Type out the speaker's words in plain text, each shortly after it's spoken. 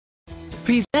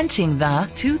Presenting the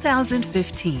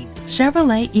 2015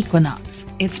 Chevrolet Equinox.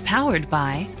 It's powered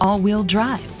by all-wheel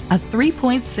drive, a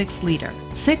 3.6-liter,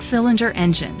 6-cylinder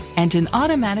engine, and an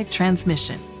automatic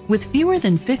transmission. With fewer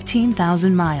than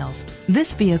 15,000 miles,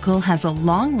 this vehicle has a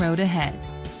long road ahead.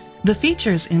 The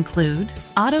features include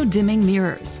auto-dimming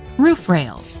mirrors, roof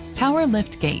rails, power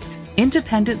liftgate,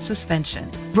 independent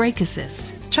suspension, brake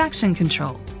assist, traction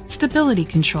control, stability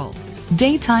control,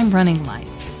 daytime running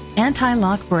lights,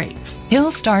 anti-lock brakes,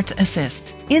 hill start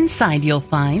assist. Inside you'll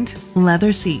find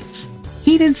leather seats,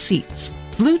 heated seats,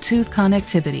 Bluetooth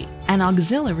connectivity, and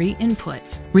auxiliary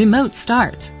input, remote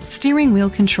start, steering wheel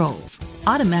controls,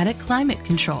 automatic climate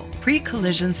control,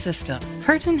 pre-collision system,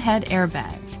 curtain head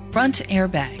airbags, front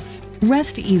airbags.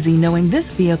 Rest easy knowing this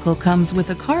vehicle comes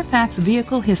with a Carfax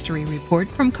Vehicle History Report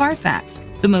from Carfax,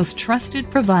 the most trusted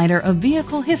provider of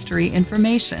vehicle history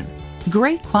information.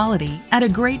 Great quality at a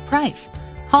great price.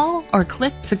 Call or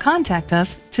click to contact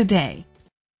us today.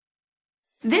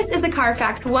 This is a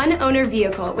Carfax one-owner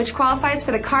vehicle which qualifies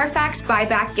for the Carfax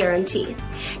buyback guarantee.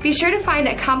 Be sure to find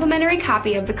a complimentary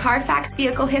copy of the Carfax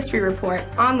Vehicle History Report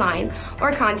online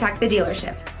or contact the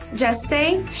dealership. Just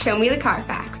say, "Show me the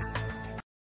Carfax."